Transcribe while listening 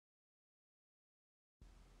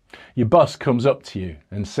Your boss comes up to you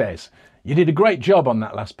and says, "You did a great job on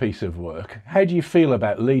that last piece of work. How do you feel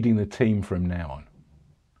about leading the team from now on?"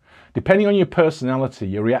 Depending on your personality,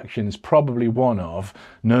 your reaction is probably one of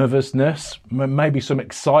nervousness, maybe some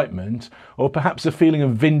excitement, or perhaps a feeling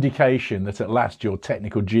of vindication that at last your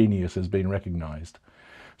technical genius has been recognised.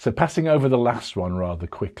 So passing over the last one rather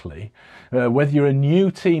quickly, whether you're a new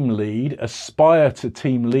team lead, aspire to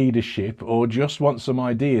team leadership, or just want some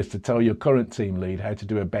ideas to tell your current team lead how to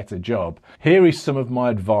do a better job, here is some of my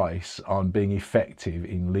advice on being effective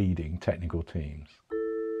in leading technical teams.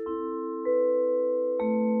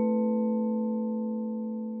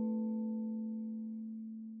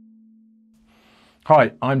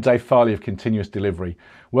 Hi, I'm Dave Farley of Continuous Delivery.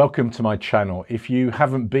 Welcome to my channel. If you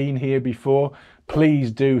haven't been here before,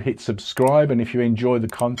 please do hit subscribe, and if you enjoy the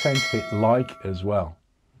content, hit like as well.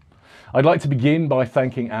 I'd like to begin by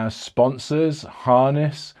thanking our sponsors,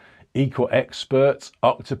 Harness, Equal Experts,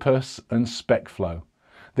 Octopus and SpecFlow.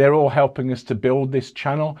 They're all helping us to build this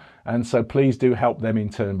channel, and so please do help them in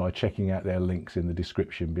turn by checking out their links in the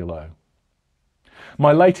description below.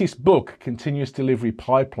 My latest book, Continuous Delivery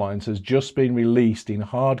Pipelines, has just been released in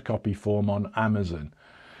hard copy form on Amazon.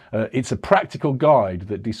 It's a practical guide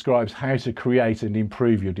that describes how to create and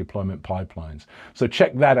improve your deployment pipelines. So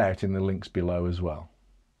check that out in the links below as well.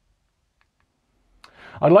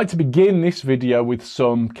 I'd like to begin this video with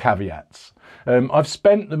some caveats. I've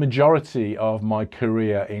spent the majority of my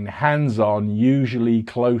career in hands-on, usually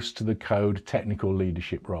close to the code technical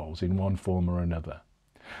leadership roles in one form or another.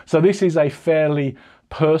 So this is a fairly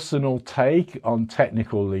personal take on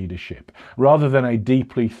technical leadership, rather than a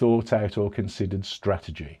deeply thought out or considered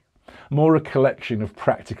strategy. More a collection of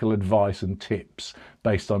practical advice and tips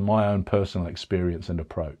based on my own personal experience and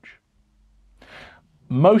approach.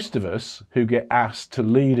 Most of us who get asked to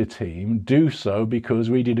lead a team do so because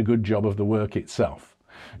we did a good job of the work itself.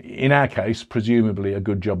 In our case, presumably a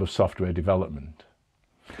good job of software development.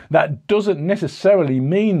 That doesn't necessarily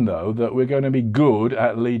mean, though, that we're going to be good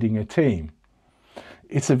at leading a team.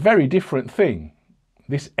 It's a very different thing.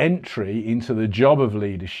 This entry into the job of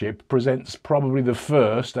leadership presents probably the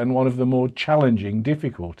first and one of the more challenging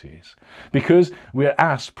difficulties. Because we're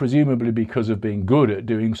asked, presumably because of being good at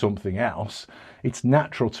doing something else, it's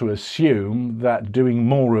natural to assume that doing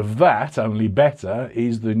more of that, only better,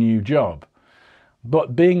 is the new job.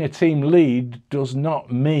 But being a team lead does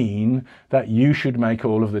not mean that you should make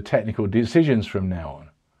all of the technical decisions from now on.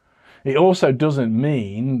 It also doesn't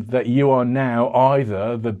mean that you are now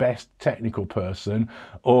either the best technical person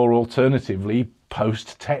or alternatively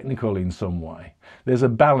post-technical in some way. There's a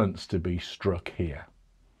balance to be struck here.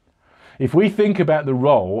 If we think about the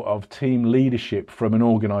role of team leadership from an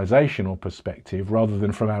organisational perspective rather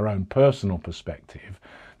than from our own personal perspective,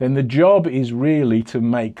 then the job is really to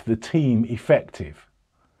make the team effective.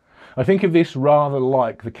 I think of this rather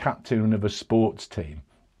like the captain of a sports team.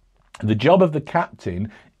 The job of the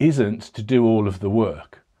captain isn't to do all of the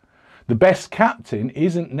work. The best captain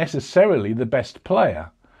isn't necessarily the best player.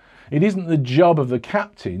 It isn't the job of the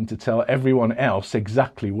captain to tell everyone else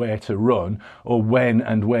exactly where to run or when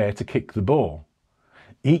and where to kick the ball.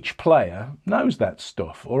 Each player knows that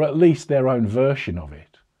stuff, or at least their own version of it.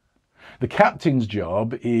 The captain's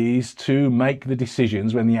job is to make the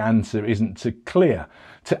decisions when the answer isn't clear,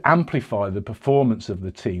 to amplify the performance of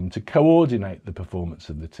the team, to coordinate the performance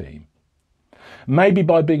of the team. Maybe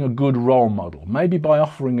by being a good role model, maybe by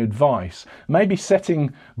offering advice, maybe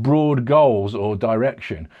setting broad goals or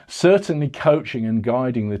direction, certainly coaching and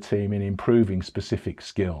guiding the team in improving specific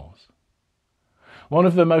skills. One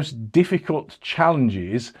of the most difficult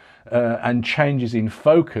challenges and changes in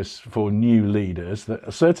focus for new leaders,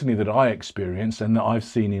 certainly that I experience and that I've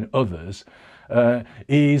seen in others,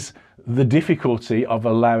 is the difficulty of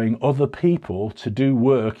allowing other people to do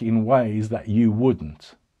work in ways that you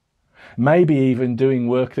wouldn't. Maybe even doing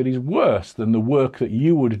work that is worse than the work that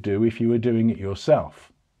you would do if you were doing it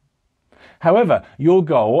yourself. However, your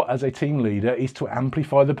goal as a team leader is to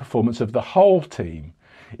amplify the performance of the whole team.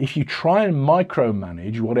 If you try and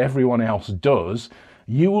micromanage what everyone else does,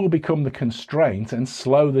 you will become the constraint and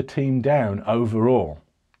slow the team down overall.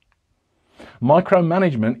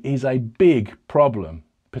 Micromanagement is a big problem,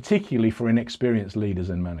 particularly for inexperienced leaders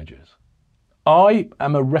and managers. I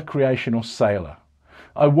am a recreational sailor.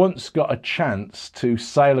 I once got a chance to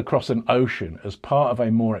sail across an ocean as part of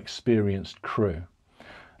a more experienced crew.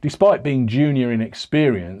 Despite being junior in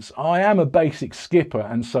experience, I am a basic skipper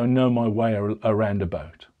and so know my way around a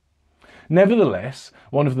boat. Nevertheless,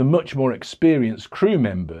 one of the much more experienced crew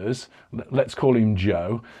members, let's call him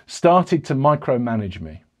Joe, started to micromanage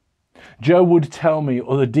me. Joe would tell me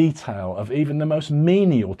the detail of even the most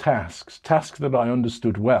menial tasks that I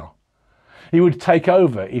understood well. He would take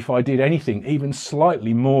over if I did anything even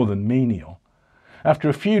slightly more than menial. After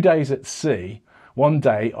a few days at sea, one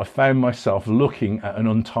day I found myself looking at an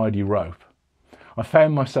untidy rope. I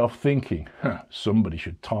found myself thinking, somebody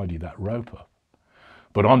should tidy that rope up.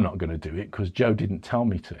 But I'm not going to do it because Joe didn't tell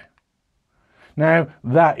me to. Now,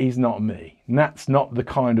 that is not me. That's not the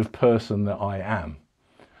kind of person that I am.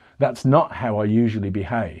 That's not how I usually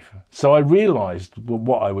behave. So I realised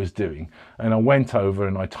what I was doing and I went over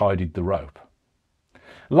and I tidied the rope.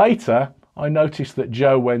 Later, I noticed that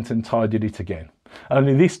Joe went and tidied it again,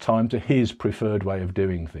 only this time to his preferred way of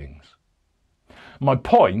doing things. My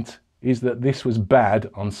point is that this was bad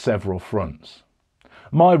on several fronts.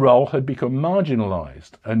 My role had become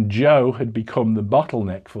marginalised and Joe had become the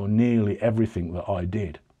bottleneck for nearly everything that I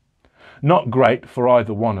did. Not great for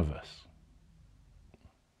either one of us.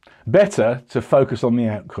 Better to focus on the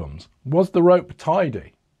outcomes. Was the rope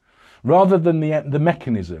tidy? Rather than the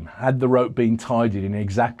mechanism, had the rope been tidied in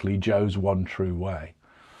exactly Joe's one true way?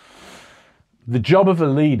 The job of a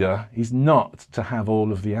leader is not to have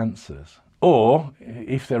all of the answers, or,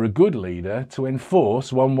 if they're a good leader, to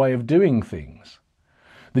enforce one way of doing things.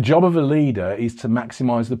 The job of a leader is to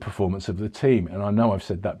maximise the performance of the team, and I know I've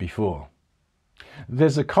said that before.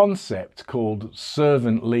 There's a concept called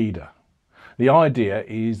servant leader. The idea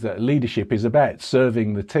is that leadership is about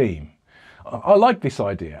serving the team. I like this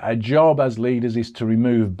idea. Our job as leaders is to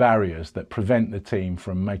remove barriers that prevent the team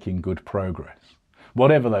from making good progress,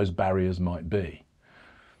 whatever those barriers might be.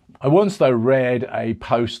 I once though read a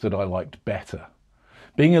post that I liked better.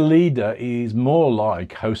 Being a leader is more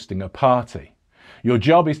like hosting a party. Your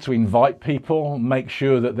job is to invite people, make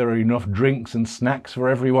sure that there are enough drinks and snacks for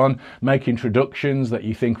everyone, make introductions that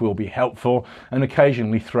you think will be helpful, and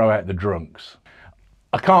occasionally throw out the drunks.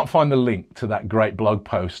 I can't find the link to that great blog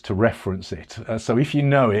post to reference it, so if you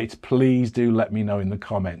know it, please do let me know in the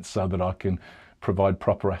comments so that I can provide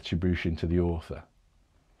proper attribution to the author.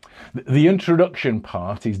 The introduction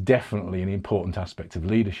part is definitely an important aspect of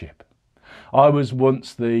leadership. I was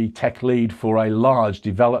once the tech lead for a large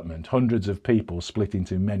development, hundreds of people split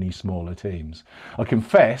into many smaller teams. I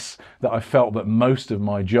confess that I felt that most of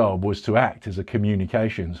my job was to act as a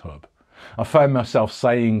communications hub. I found myself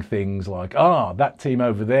saying things like, that team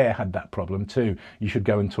over there had that problem too, you should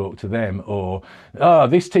go and talk to them, or,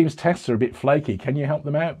 this team's tests are a bit flaky, can you help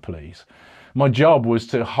them out please? My job was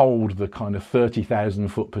to hold the kind of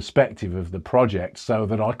 30,000-foot perspective of the project so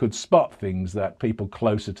that I could spot things that people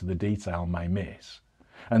closer to the detail may miss,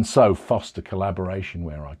 and so foster collaboration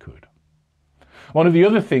where I could. One of the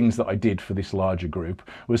other things that I did for this larger group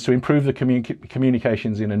was to improve the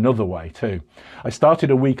communications in another way too. I started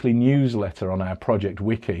a weekly newsletter on our project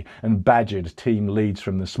wiki and badgered team leads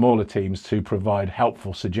from the smaller teams to provide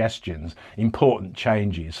helpful suggestions, important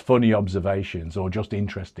changes, funny observations, or just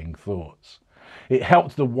interesting thoughts. It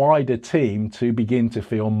helped the wider team to begin to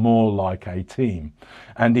feel more like a team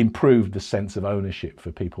and improved the sense of ownership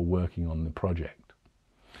for people working on the project.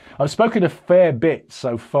 I've spoken a fair bit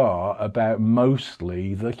so far about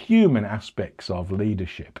mostly the human aspects of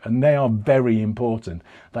leadership, and they are very important.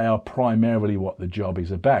 They are primarily what the job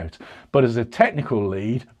is about. But as a technical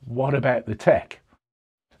lead, what about the tech?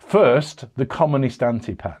 First, the commonest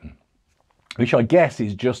anti-pattern, which I guess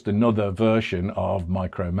is just another version of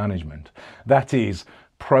micromanagement. That is,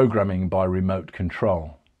 programming by remote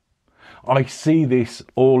control. I see this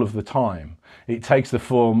all of the time. It takes the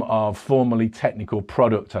form of formerly technical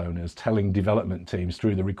product owners telling development teams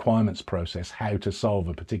through the requirements process how to solve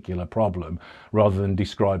a particular problem rather than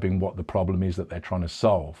describing what the problem is that they're trying to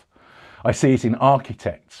solve. I see it in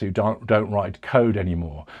architects who don't write code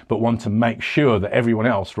anymore, but want to make sure that everyone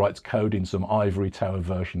else writes code in some ivory tower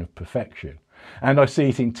version of perfection. And I see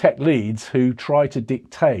it in tech leads who try to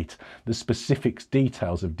dictate the specific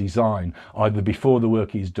details of design, either before the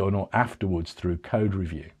work is done or afterwards through code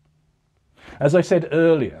review. As I said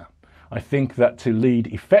earlier, I think that to lead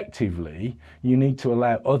effectively, you need to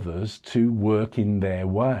allow others to work in their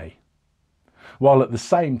way, while at the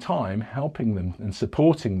same time helping them and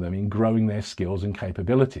supporting them in growing their skills and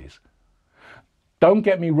capabilities. Don't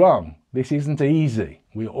get me wrong, this isn't easy.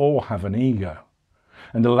 We all have an ego.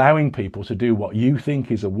 And allowing people to do what you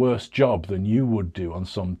think is a worse job than you would do on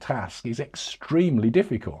some task is extremely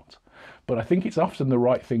difficult, but I think it's often the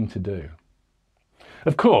right thing to do.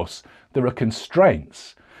 Of course, there are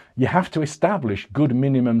constraints. You have to establish good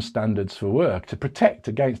minimum standards for work to protect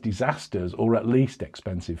against disasters or at least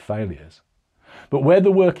expensive failures. But where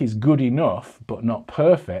the work is good enough but not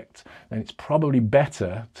perfect, then it's probably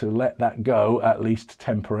better to let that go, at least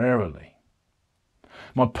temporarily.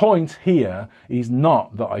 My point here is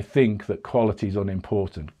not that I think that quality is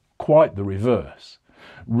unimportant, quite the reverse.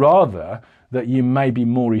 Rather, that you may be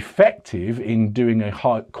more effective in doing a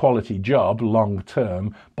high quality job long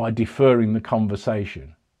term by deferring the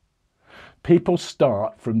conversation. People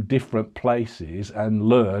start from different places and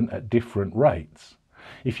learn at different rates.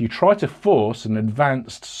 If you try to force an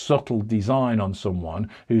advanced, subtle design on someone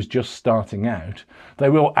who's just starting out, they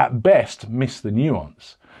will at best miss the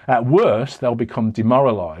nuance. At worst, they'll become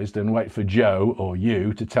demoralised and wait for Joe or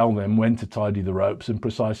you to tell them when to tidy the ropes and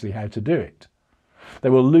precisely how to do it. They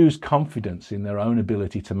will lose confidence in their own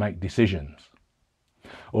ability to make decisions,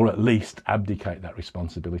 or at least abdicate that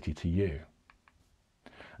responsibility to you.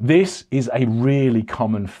 This is a really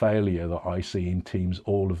common failure that I see in teams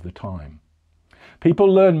all of the time. People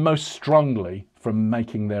learn most strongly from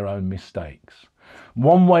making their own mistakes.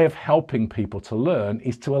 One way of helping people to learn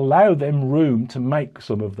is to allow them room to make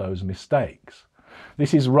some of those mistakes.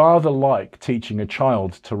 This is rather like teaching a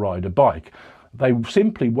child to ride a bike. They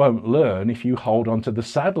simply won't learn if you hold onto the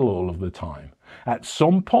saddle all of the time. At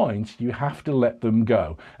some point, you have to let them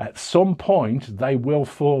go. At some point, they will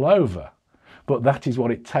fall over. But that is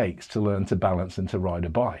what it takes to learn to balance and to ride a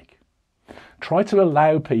bike. Try to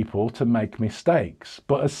allow people to make mistakes,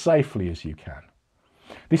 but as safely as you can.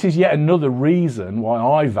 This is yet another reason why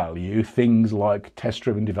I value things like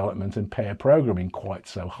test-driven development and pair programming quite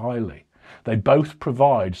so highly. They both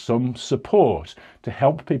provide some support to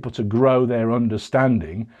help people to grow their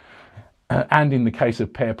understanding and, in the case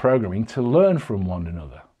of pair programming, to learn from one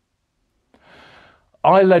another.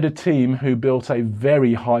 I led a team who built a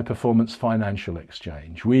very high-performance financial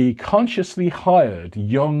exchange. We consciously hired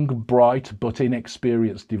young, bright but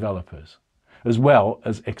inexperienced developers, as well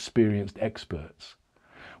as experienced experts.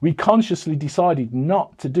 We consciously decided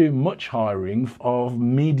not to do much hiring of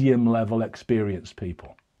medium-level experienced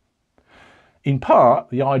people. In part,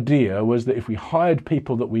 the idea was that if we hired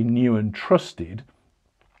people that we knew and trusted,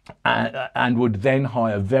 and would then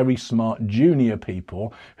hire very smart junior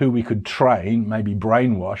people who we could train, maybe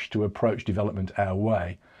brainwash, to approach development our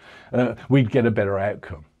way, we'd get a better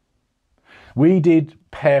outcome. We did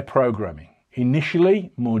pair programming.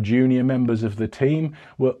 Initially, more junior members of the team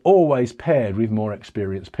were always paired with more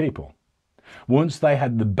experienced people. Once they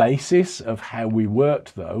had the basis of how we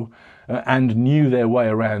worked, though, and knew their way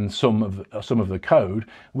around some of the code,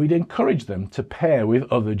 we'd encourage them to pair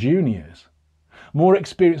with other juniors. More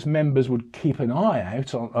experienced members would keep an eye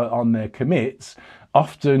out on their commits.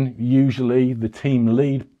 Often, usually, the team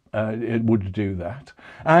lead would do that,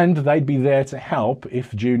 and they'd be there to help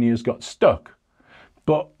if juniors got stuck.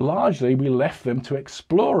 But largely, we left them to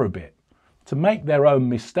explore a bit, to make their own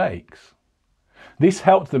mistakes. This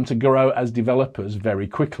helped them to grow as developers very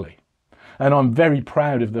quickly. And I'm very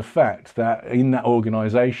proud of the fact that in that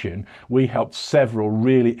organisation, we helped several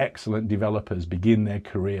really excellent developers begin their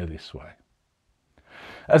career this way.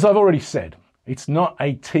 As I've already said, it's not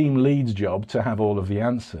a team lead's job to have all of the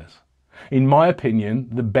answers. In my opinion,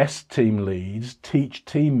 the best team leads teach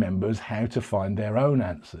team members how to find their own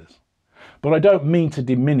answers. But I don't mean to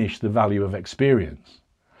diminish the value of experience.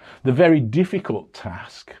 The very difficult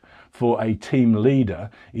task for a team leader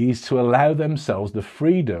is to allow themselves the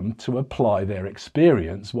freedom to apply their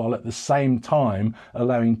experience while at the same time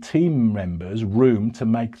allowing team members room to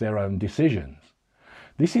make their own decisions.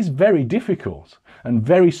 This is very difficult and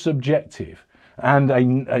very subjective and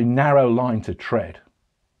a narrow line to tread.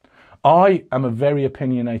 I am a very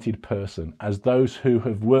opinionated person, as those who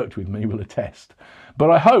have worked with me will attest, but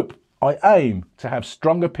I aim to have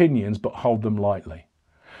strong opinions but hold them lightly.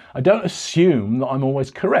 I don't assume that I'm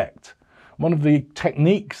always correct. One of the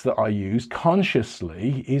techniques that I use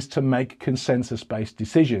consciously is to make consensus-based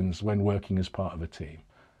decisions when working as part of a team.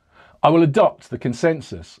 I will adopt the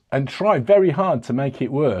consensus and try very hard to make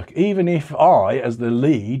it work, even if I, as the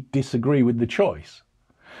lead, disagree with the choice.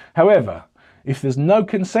 However, if there's no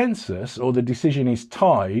consensus or the decision is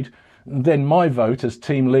tied, then my vote as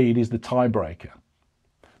team lead is the tiebreaker.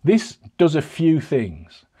 This does a few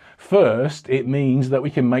things. First, it means that we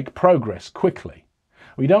can make progress quickly.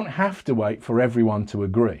 We don't have to wait for everyone to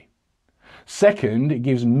agree. Second, it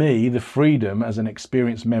gives me the freedom as an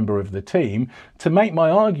experienced member of the team to make my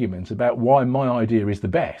argument about why my idea is the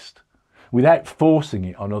best, without forcing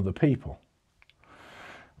it on other people.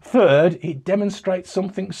 Third, it demonstrates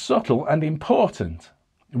something subtle and important.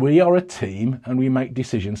 We are a team and we make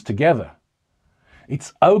decisions together.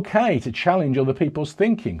 It's okay to challenge other people's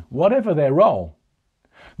thinking, whatever their role.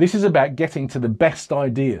 This is about getting to the best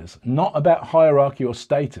ideas, not about hierarchy or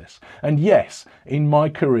status. And yes, in my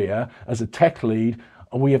career as a tech lead,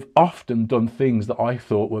 we have often done things that I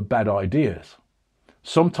thought were bad ideas.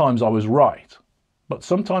 Sometimes I was right, but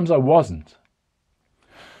sometimes I wasn't.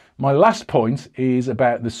 My last point is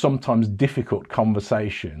about the sometimes difficult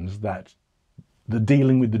conversations that the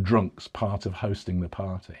dealing with the drunks part of hosting the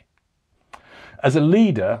party. As a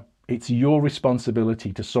leader, it's your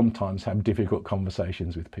responsibility to sometimes have difficult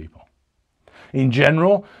conversations with people. In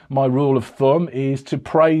general, my rule of thumb is to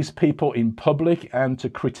praise people in public and to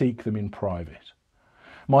critique them in private.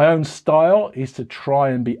 My own style is to try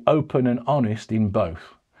and be open and honest in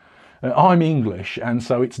both. I'm English, and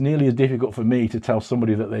so it's nearly as difficult for me to tell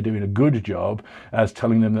somebody that they're doing a good job as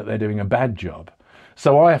telling them that they're doing a bad job.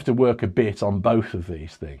 So I have to work a bit on both of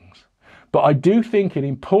these things. But I do think it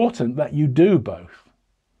important that you do both.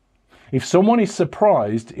 If someone is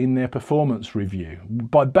surprised in their performance review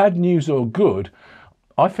by bad news or good,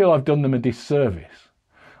 I feel I've done them a disservice.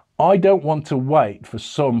 I don't want to wait for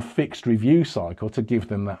some fixed review cycle to give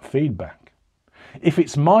them that feedback. If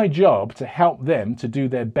it's my job to help them to do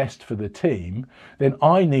their best for the team, then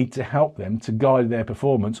I need to help them to guide their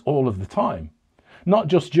performance all of the time, not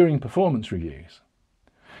just during performance reviews.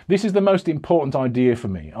 This is the most important idea for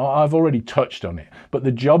me. I've already touched on it, but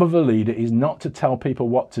the job of a leader is not to tell people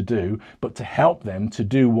what to do, but to help them to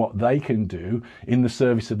do what they can do in the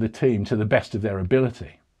service of the team to the best of their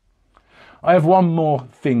ability. I have one more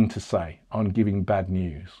thing to say on giving bad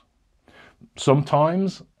news.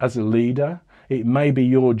 Sometimes, as a leader, it may be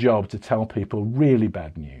your job to tell people really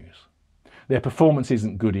bad news. Their performance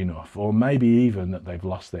isn't good enough, or maybe even that they've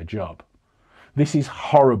lost their job. This is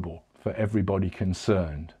horrible for everybody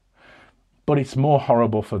concerned, but it's more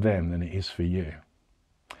horrible for them than it is for you.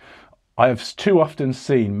 I have too often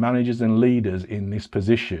seen managers and leaders in this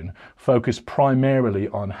position focus primarily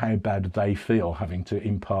on how bad they feel having to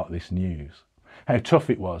impart this news, how tough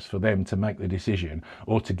it was for them to make the decision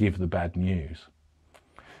or to give the bad news.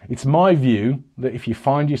 It's my view that if you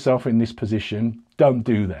find yourself in this position, don't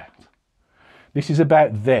do that. This is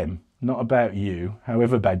about them, not about you,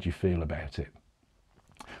 however bad you feel about it.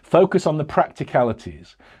 Focus on the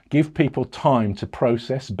practicalities. Give people time to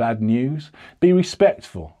process bad news. Be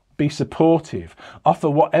respectful. Be supportive. Offer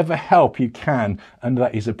whatever help you can and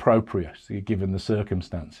that is appropriate given the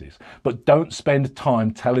circumstances. But don't spend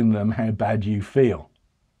time telling them how bad you feel.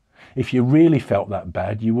 If you really felt that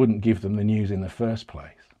bad, you wouldn't give them the news in the first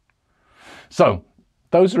place. So,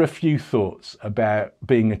 those are a few thoughts about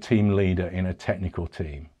being a team leader in a technical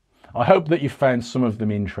team. I hope that you found some of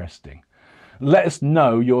them interesting. Let us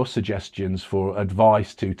know your suggestions for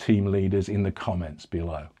advice to team leaders in the comments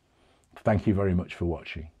below. Thank you very much for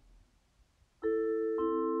watching.